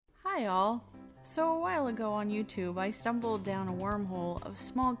Hi all. So a while ago on YouTube, I stumbled down a wormhole of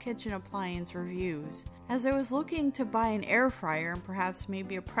small kitchen appliance reviews. As I was looking to buy an air fryer and perhaps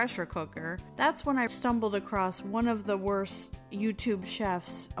maybe a pressure cooker, that's when I stumbled across one of the worst YouTube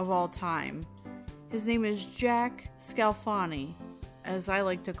chefs of all time. His name is Jack Scalfani, as I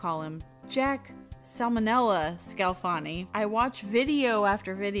like to call him, Jack Salmonella Scalfani. I watch video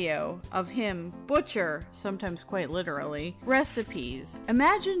after video of him butcher, sometimes quite literally, recipes.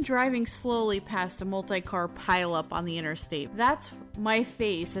 Imagine driving slowly past a multi-car pileup on the interstate. That's my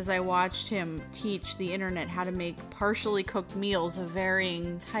face as I watched him teach the internet how to make partially cooked meals of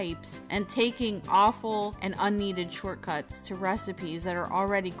varying types and taking awful and unneeded shortcuts to recipes that are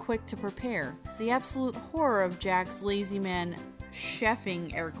already quick to prepare. The absolute horror of Jack's lazy man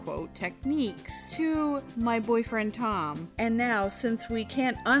chefing, air quote, techniques to my boyfriend Tom. And now, since we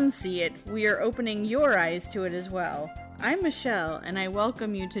can't unsee it, we are opening your eyes to it as well. I'm Michelle, and I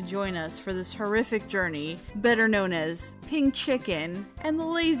welcome you to join us for this horrific journey, better known as Pink Chicken and the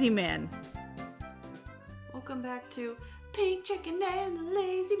Lazy Man. Welcome back to Pink Chicken and the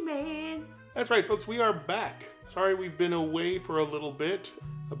Lazy Man. That's right, folks, we are back. Sorry we've been away for a little bit.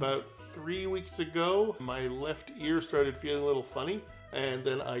 About 3 weeks ago, my left ear started feeling a little funny, and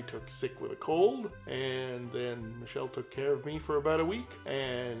then I took sick with a cold, and then Michelle took care of me for about a week,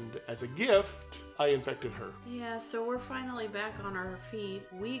 and as a gift, I infected her. Yeah, so we're finally back on our feet.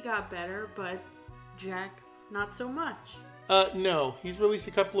 We got better, but Jack, not so much. No, he's released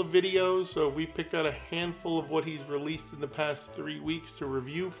a couple of videos, so we've picked out a handful of what he's released in the past 3 weeks to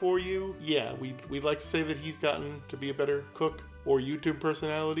review for you. Yeah, we'd like to say that he's gotten to be a better cook or YouTube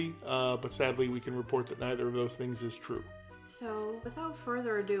personality, but sadly we can report that neither of those things is true. So, without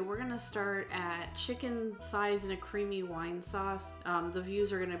further ado, we're going to start at chicken thighs in a creamy wine sauce. The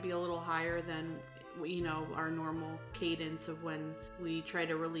views are going to be a little higher than, you know, our normal cadence of when we try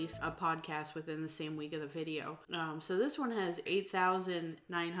to release a podcast within the same week of the video. So this one has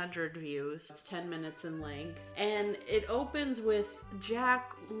 8,900 views. It's 10 minutes in length. And it opens with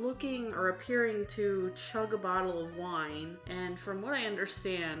Jack looking or appearing to chug a bottle of wine. And from what I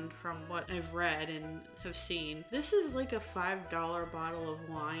understand, from what I've read and have seen, this is like a $5 bottle of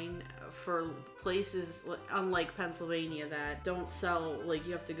wine for places unlike Pennsylvania that don't sell, like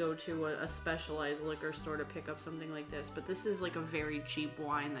you have to go to a specialized liquor store to pick up something like this. But this is like a very cheap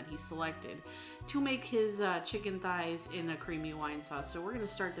wine that he selected to make his chicken thighs in a creamy wine sauce. So we're going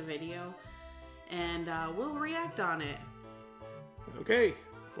to start the video and we'll react on it. Okay,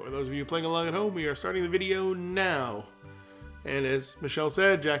 for those of you playing along at home, we are starting the video now. And as Michelle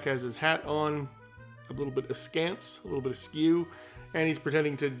said, Jack has his hat on, a little bit askance, a little bit askew, and he's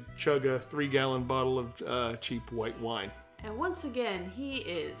pretending to chug a 3-gallon bottle of cheap white wine. And once again, he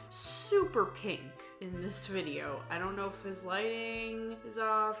is super pink in this video. I don't know if his lighting is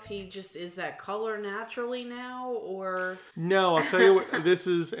off. He just is that color naturally now, or... No, I'll tell you what this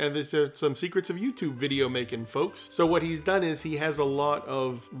is, and these are some secrets of YouTube video making, folks. So what he's done is he has a lot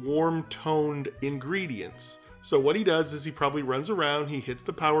of warm-toned ingredients. So what he does is he probably runs around, he hits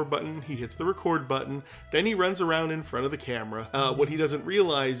the power button, he hits the record button, then he runs around in front of the camera. What he doesn't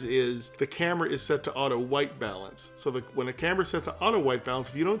realize is the camera is set to auto white balance. So when a camera is set to auto white balance,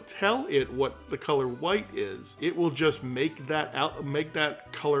 if you don't tell it what the color white is, it will just make that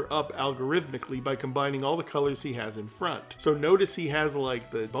color up algorithmically by combining all the colors he has in front. So notice he has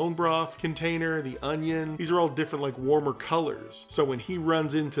like the bone broth container, the onion, these are all different like warmer colors. So when he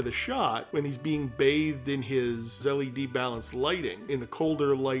runs into the shot, when he's being bathed in his LED balanced lighting, in the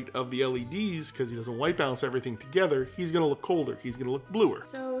colder light of the LEDs, because he doesn't white balance everything together, he's going to look colder, he's going to look bluer.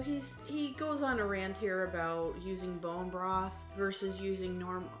 So he goes on a rant here about using bone broth versus using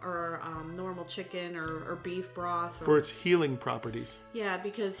normal chicken or beef broth. For its healing properties. Yeah,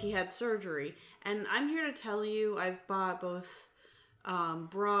 because he had surgery. And I'm here to tell you, I've bought both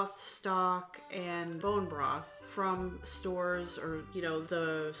broth, stock, and bone broth from stores, or you know,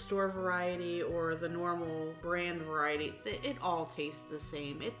 the store variety or the normal brand variety. It all tastes the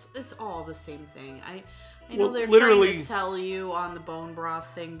same. It's all the same thing. I know they're trying to sell you on the bone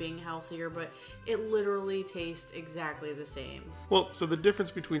broth thing being healthier, but it literally tastes exactly the same. Well, so the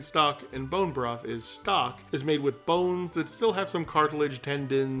difference between stock and bone broth is stock is made with bones that still have some cartilage,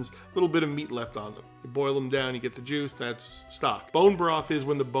 tendons, a little bit of meat left on them. You boil them down, you get the juice, that's stock. Bone broth is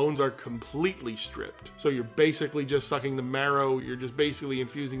when the bones are completely stripped. So you're basically just sucking the marrow, you're just basically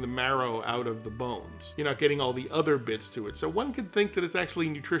infusing the marrow out of the bones. You're not getting all the other bits to it. So one could think that it's actually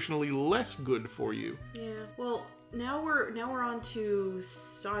nutritionally less good for you. Yeah, well, now we're on to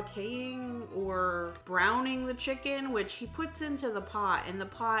sautéing or browning the chicken, which he puts into the pot, and the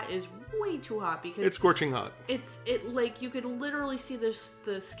pot is way too hot because It's scorching hot. It like you could literally see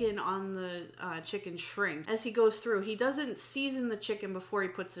the skin on the chicken shrink as he goes through. He doesn't season the chicken before he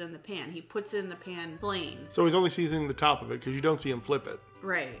puts it in the pan. He puts it in the pan plain. So he's only seasoning the top of it because you don't see him flip it.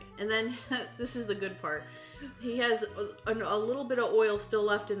 Right. And then this is the good part. He has a little bit of oil still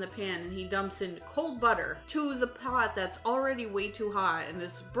left in the pan, and he dumps in cold butter to the pot that's already way too hot and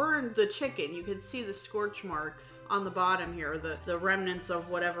has burned the chicken. You can see the scorch marks on the bottom here, the remnants of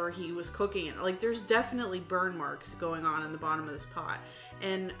whatever he was cooking in. Like, there's definitely burn marks going on in the bottom of this pot.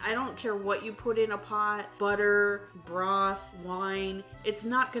 And I don't care what you put in a pot, butter, broth, wine, it's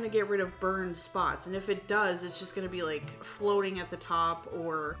not going to get rid of burned spots. And if it does, it's just going to be like floating at the top,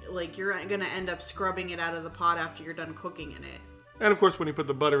 or like you're going to end up scrubbing it out of the pot after you're done cooking in it. And of course, when he put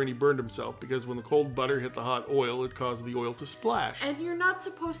the butter in, he burned himself because when the cold butter hit the hot oil, it caused the oil to splash. And you're not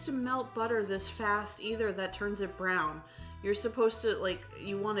supposed to melt butter this fast either. That turns it brown. You're supposed to, like,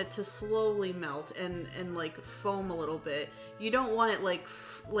 you want it to slowly melt and like foam a little bit. You don't want it like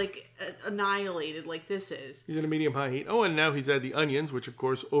annihilated like this is. He's in a medium-high heat. Oh, and now he's added the onions, which of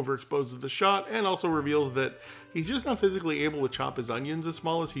course overexposes the shot and also reveals that he's just not physically able to chop his onions as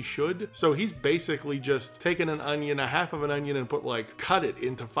small as he should. So he's basically just taken an onion, a half of an onion, and cut it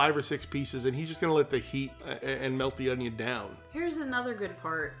into 5 or 6 pieces, and he's just gonna let the heat and melt the onion down. Here's another good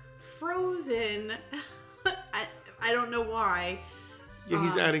part. Frozen. I don't know why. Yeah,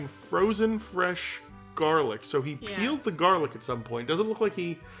 he's adding frozen fresh garlic. So he peeled the garlic at some point. Doesn't look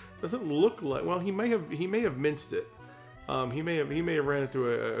like well, he may have minced it. He may have ran it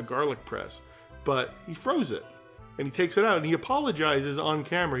through a garlic press, but he froze it. And he takes it out and he apologizes on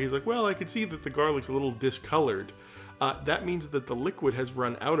camera. He's like, "Well, I could see that the garlic's a little discolored. That means that the liquid has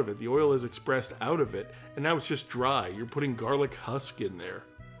run out of it. The oil is expressed out of it, and now it's just dry. You're putting garlic husk in there."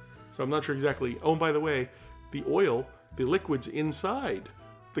 So I'm not sure exactly. Oh, and by the way, the oil, the liquid's inside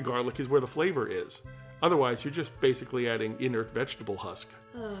the garlic is where the flavor is. Otherwise, you're just basically adding inert vegetable husk.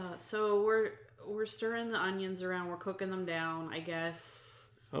 So we're stirring the onions around. We're cooking them down, I guess.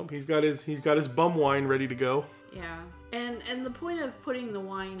 Oh, he's got his bum wine ready to go. Yeah, and the point of putting the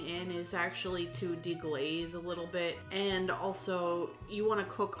wine in is actually to deglaze a little bit, and also you want to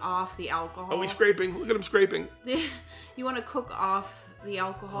cook off the alcohol. Oh, he's scraping! Look at him scraping. You want to cook off the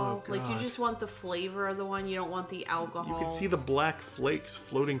alcohol. Oh, like, you just want the flavor of the wine. You don't want the alcohol. You can see the black flakes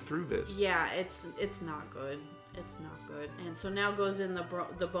floating through this. Yeah, it's not good. It's not good. And so now goes in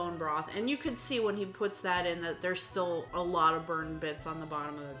the bone broth, and you could see when he puts that in that there's still a lot of burned bits on the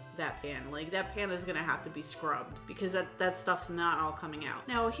bottom of that pan. Like, that pan is gonna have to be scrubbed because that stuff's not all coming out.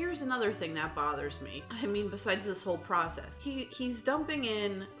 Now, here's another thing that bothers me. I mean, besides this whole process, he's dumping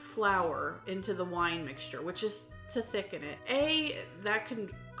in flour into the wine mixture, which is to thicken it. That can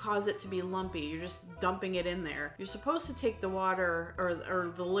cause it to be lumpy. You're just dumping it in there. You're supposed to take the water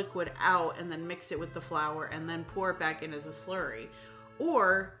or the liquid out and then mix it with the flour and then pour it back in as a slurry.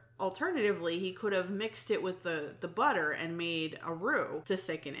 Or alternatively, he could have mixed it with the butter and made a roux to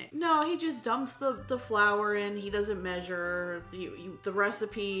thicken it. No, he just dumps the flour in. He doesn't measure. The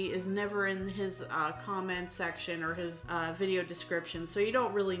recipe is never in his comment section or his video description, so you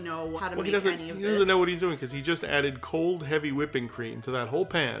don't really know how to make any of this. He doesn't know what he's doing because he just added cold, heavy whipping cream to that whole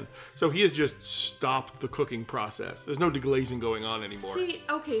pan. So he has just stopped the cooking process. There's no deglazing going on anymore. See,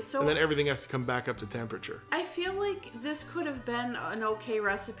 okay, so... And then everything has to come back up to temperature. I feel like this could have been an okay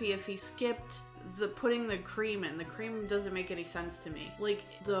recipe if he skipped putting the cream in. The cream doesn't make any sense to me. Like,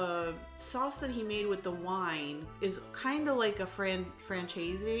 the sauce that he made with the wine is kind of like a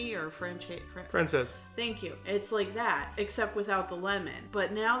francese or Frances. Thank you. It's like that, except without the lemon.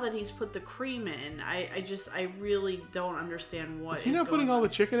 But now that he's put the cream in, I really don't understand what is he not putting all the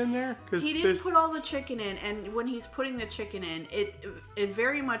chicken in there? He didn't put all the chicken in, and when he's putting the chicken in, it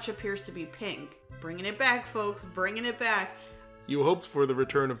very much appears to be pink. Bringing it back, folks. Bringing it back. You hoped for the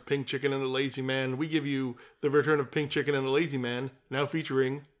return of Pink Chicken and the Lazy Man. We give you the return of Pink Chicken and the Lazy Man, now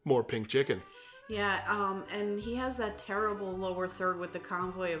featuring more Pink Chicken. Yeah, and he has that terrible lower third with the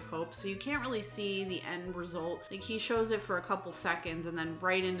Convoy of Hope, so you can't really see the end result. Like, he shows it for a couple seconds and then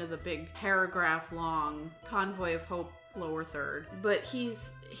right into the big paragraph-long Convoy of Hope lower third. But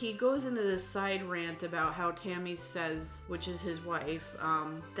he goes into this side rant about how Tammy says, which is his wife,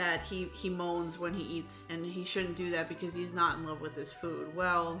 that he moans when he eats, and he shouldn't do that because he's not in love with his food.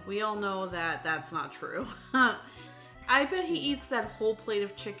 Well, we all know that that's not true. I bet he eats that whole plate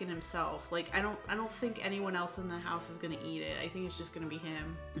of chicken himself. Like, I don't think anyone else in the house is gonna eat it. I think it's just gonna be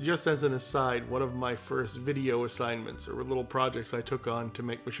him. Just as an aside, one of my first video assignments, or little projects I took on to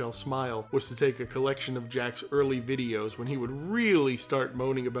make Michelle smile, was to take a collection of Jack's early videos when he would really start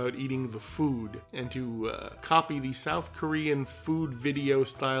moaning about eating the food, and to copy the South Korean food video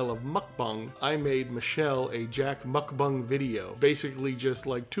style of mukbang. I made Michelle a Jack mukbang video, basically just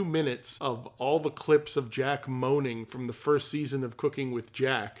like 2 minutes of all the clips of Jack moaning from the first season of Cooking with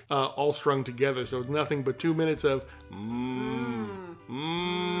Jack, all strung together. So it's nothing but 2 minutes of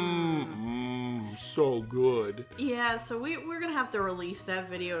so good. Yeah, so we're gonna have to release that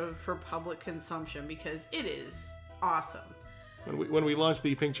video for public consumption because it is awesome. When we launch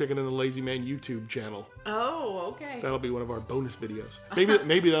the Pink Chicken and the Lazy Man YouTube channel. Oh, okay. That'll be one of our bonus videos.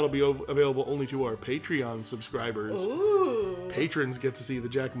 Maybe that'll be available only to our Patreon subscribers. Ooh. Patrons get to see the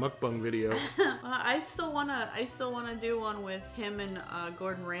Jack mukbang video. I still wanna do one with him and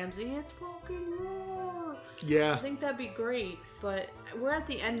Gordon Ramsay. It's fucking raw. Yeah. I think that'd be great. But we're at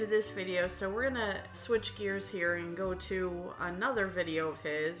the end of this video, so we're gonna switch gears here and go to another video of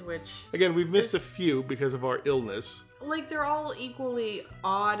his, which... Again, we've missed a few because of our illness. Like, they're all equally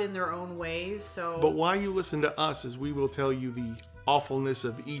odd in their own ways, so... But why you listen to us is we will tell you the awfulness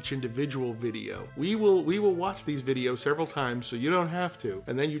of each individual video. We will watch these videos several times so you don't have to,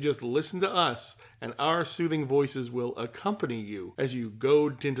 and then you just listen to us, and our soothing voices will accompany you as you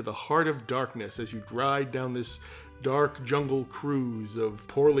go into the heart of darkness, as you ride down this dark jungle cruise of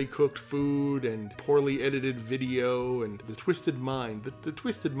poorly cooked food and poorly edited video and the twisted mind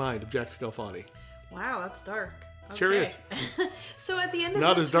of Jack Scalfani. Wow, that's dark. Okay. Sure is. So at the end of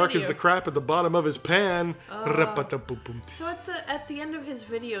Not this as dark video, as the crap at the bottom of his pan. So at the end of his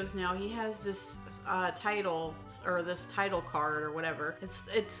videos now, he has this title, or this title card or whatever.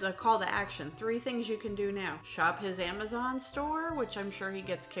 It's a call to action. 3 things you can do now. Shop his Amazon store, which I'm sure he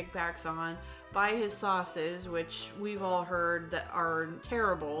gets kickbacks on. Buy his sauces, which we've all heard that are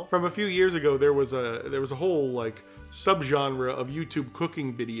terrible. From a few years ago, there was a whole like subgenre of YouTube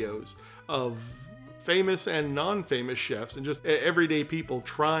cooking videos of famous and non-famous chefs and just everyday people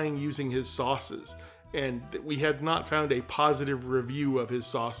trying using his sauces, and we had not found a positive review of his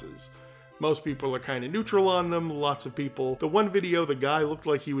sauces. Most people are kind of neutral on them. Lots of people. The one video, the guy looked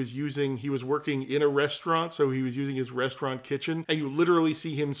like he was working in a restaurant, so he was using his restaurant kitchen, and you literally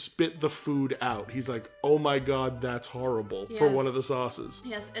see him spit the food out. He's like, oh my god, that's horrible, for one of the sauces.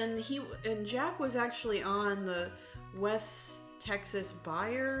 Yes, and Jack was actually on the West Texas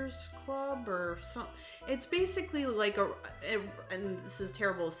Buyers Club or something. It's basically like and this is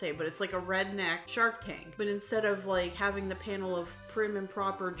terrible to say, but it's like a redneck Shark Tank. But instead of like having the panel of prim and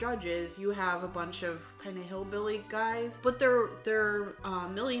proper judges, you have a bunch of kind of hillbilly guys. But they're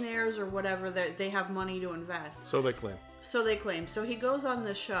millionaires or whatever. They have money to invest. So they claim. So he goes on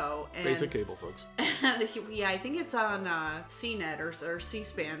the show. And basic cable, folks. Yeah, I think it's on CNET or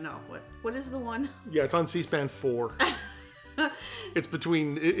C-SPAN. No, what is the one? Yeah, it's on C-SPAN 4. It's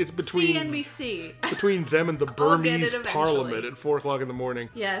between CNBC. between them and the Burmese Parliament at 4 o'clock in the morning.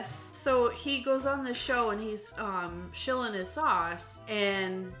 Yes. So he goes on the show and he's shilling his sauce,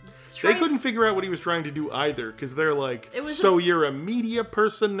 and they couldn't figure out what he was trying to do either, because they're like, you're a media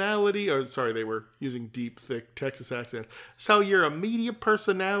personality, or sorry, they were using deep, thick Texas accents. So you're a media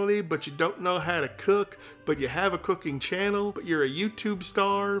personality, but you don't know how to cook, but you have a cooking channel, but you're a YouTube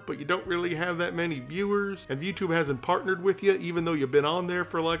star, but you don't really have that many viewers, and YouTube hasn't partnered with you, even though you've been on there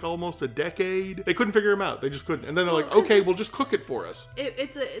for like almost a decade. They couldn't figure him out. They just couldn't. And then they're like, okay, well, just cook it for us.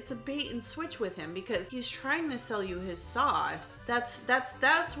 It's a bait and switch with him, because he's trying to sell you his sauce.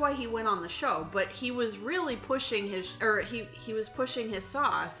 That's why he went on the show, but he was really pushing he was pushing his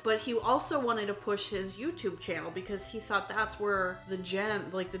sauce, but he also wanted to push his YouTube channel because he thought that's where the gem,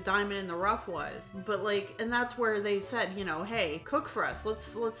 like the diamond in the rough was. But like, and that's where they said, hey, cook for us. Let's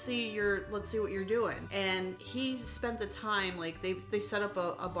see what you're doing. And he spent the time, like they set up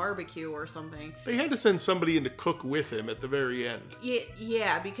a barbecue or something. They had to send somebody in to cook with him at the very end.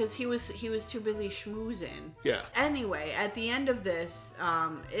 Yeah, because he was too busy schmoozing. Yeah. Anyway, at the end of this,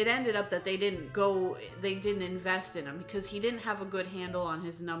 it ended up that they didn't invest in him because he didn't have a good handle on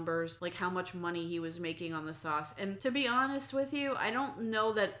his numbers, like how much money he was making on the sauce. And to be honest with you, I don't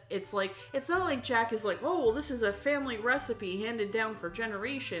know that it's not like Jack is like, oh, well, this is a family recipe handed down for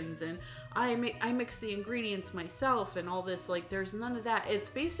generations, and I mix the ingredients myself and all this. Like, there's none of that. It's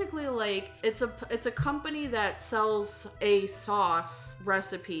basically like it's a company that sells a sauce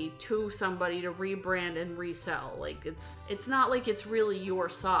recipe to somebody to rebrand and resell. Like, it's not like it's really your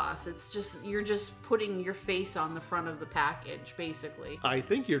sauce. sauce. It's just, you're just putting your face on the front of the package, basically. I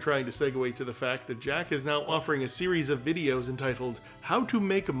think you're trying to segue to the fact that Jack is now offering a series of videos entitled How to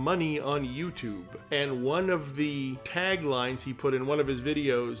Make Money on YouTube. And one of the taglines he put in one of his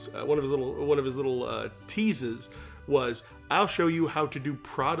videos, one of his little teases was, I'll show you how to do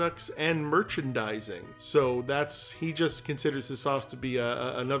products and merchandising. So he just considers his sauce to be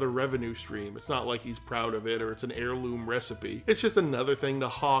another revenue stream. It's not like he's proud of it or it's an heirloom recipe. It's just another thing to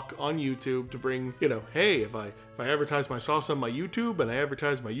hawk on YouTube to bring, hey, if I advertise my sauce on my YouTube and I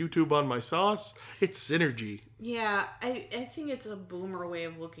advertise my YouTube on my sauce, it's synergy. Yeah, I think it's a boomer way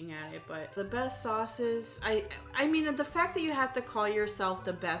of looking at it, but the best sauces, I mean, the fact that you have to call yourself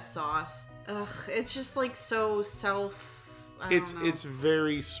the best sauce, it's just like so It's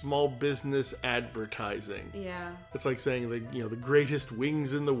very small business advertising. Yeah. It's like saying the greatest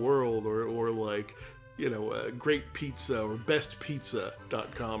wings in the world or like, great pizza or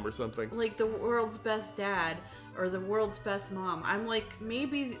bestpizza.com or something. Like the world's best dad or the world's best mom.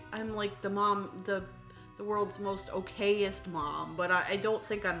 Maybe I'm like the mom, the world's most okayest mom, but I don't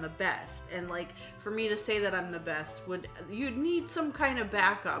think I'm the best. And like for me to say that I'm the best, you'd need some kind of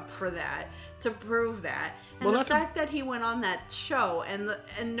backup for that to prove that. And the fact that he went on that show and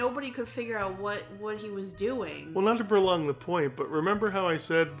nobody could figure out what he was doing. Well, not to prolong the point, but remember how I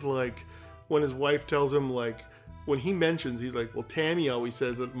said like when his wife tells him like when he mentions, he's like, well, Tammy always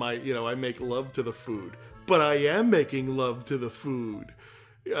says that I make love to the food, but I am making love to the food.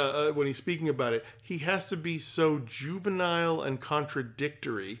 When he's speaking about it, he has to be so juvenile and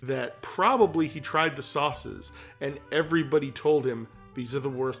contradictory that probably he tried the sauces and everybody told him these are the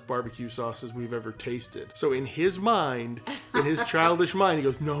worst barbecue sauces we've ever tasted. So in his mind, in his childish mind, he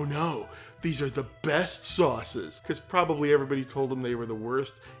goes, no, these are the best sauces. Because probably everybody told him they were the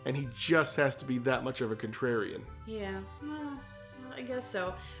worst, and he just has to be that much of a contrarian. Yeah, well, I guess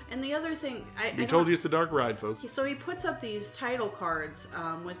so. And the other thing, I told you it's a dark ride, folks. So he puts up these title cards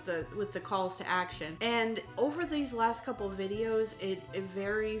with the calls to action, and over these last couple of videos, it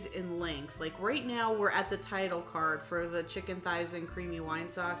varies in length. Like right now, we're at the title card for the chicken thighs and creamy wine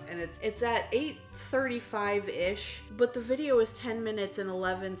sauce, and it's at 8:35-ish, but the video is 10 minutes and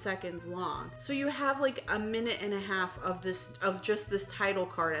 11 seconds long. So you have like a minute and a half of just this title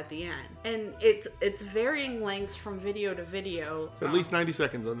card at the end, and it's varying lengths from video to video. It's at least 90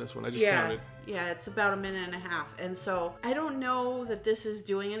 seconds on this one. I just counted. Yeah, it's about a minute and a half. And so I don't know that this is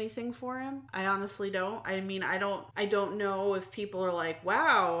doing anything for him. I honestly don't. I mean, I don't know if people are like,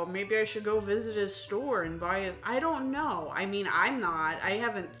 wow, maybe I should go visit his store and buy it. I don't know. I mean, I'm not.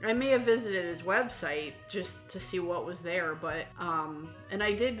 I may have visited his website just to see what was there, but and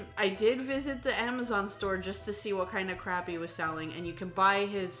I did visit the Amazon store just to see what kind of crap he was selling, and you can buy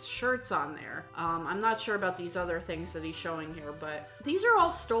his shirts on there. I'm not sure about these other things that he's showing here, but these are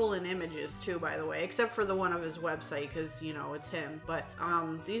all stolen images too, by the way, except for the one of his website, because it's him. But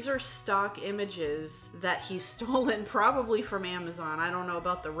these are stock images that he's stolen, probably from Amazon. I don't know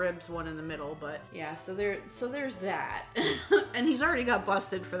about the ribs one in the middle, but yeah, so there's that. And he's already got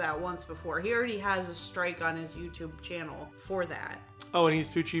busted for that once before. He already has a strike on his YouTube channel for that. Oh, and he's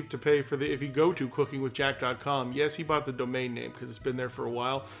too cheap to pay for if you go to cookingwithjack.com, yes, he bought the domain name because it's been there for a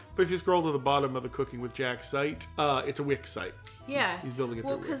while, but if you scroll to the bottom of the Cooking with Jack site, it's a Wix site. Yeah. He's building it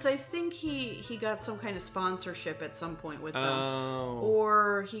through Wix. Well, because I think he got some kind of sponsorship at some point with them. Oh.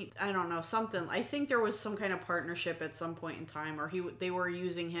 Or I don't know, something. I think there was some kind of partnership at some point in time, or they were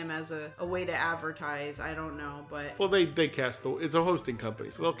using him as a way to advertise. I don't know, but... Well, they cast it's a hosting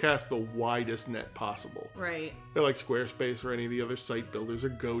company, so they'll cast the widest net possible. Right. They're like Squarespace or any of the other site builders or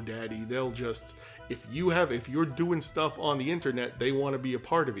GoDaddy. They'll just... If you're doing stuff on the internet, they want to be a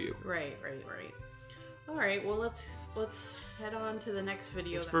part of you. Right. All right, well, let's head on to the next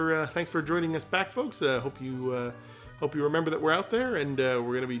video. Thanks for joining us back, folks. Hope you remember that we're out there, and we're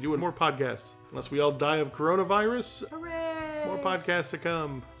going to be doing more podcasts. Unless we all die of coronavirus. Hooray! More podcasts to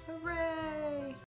come.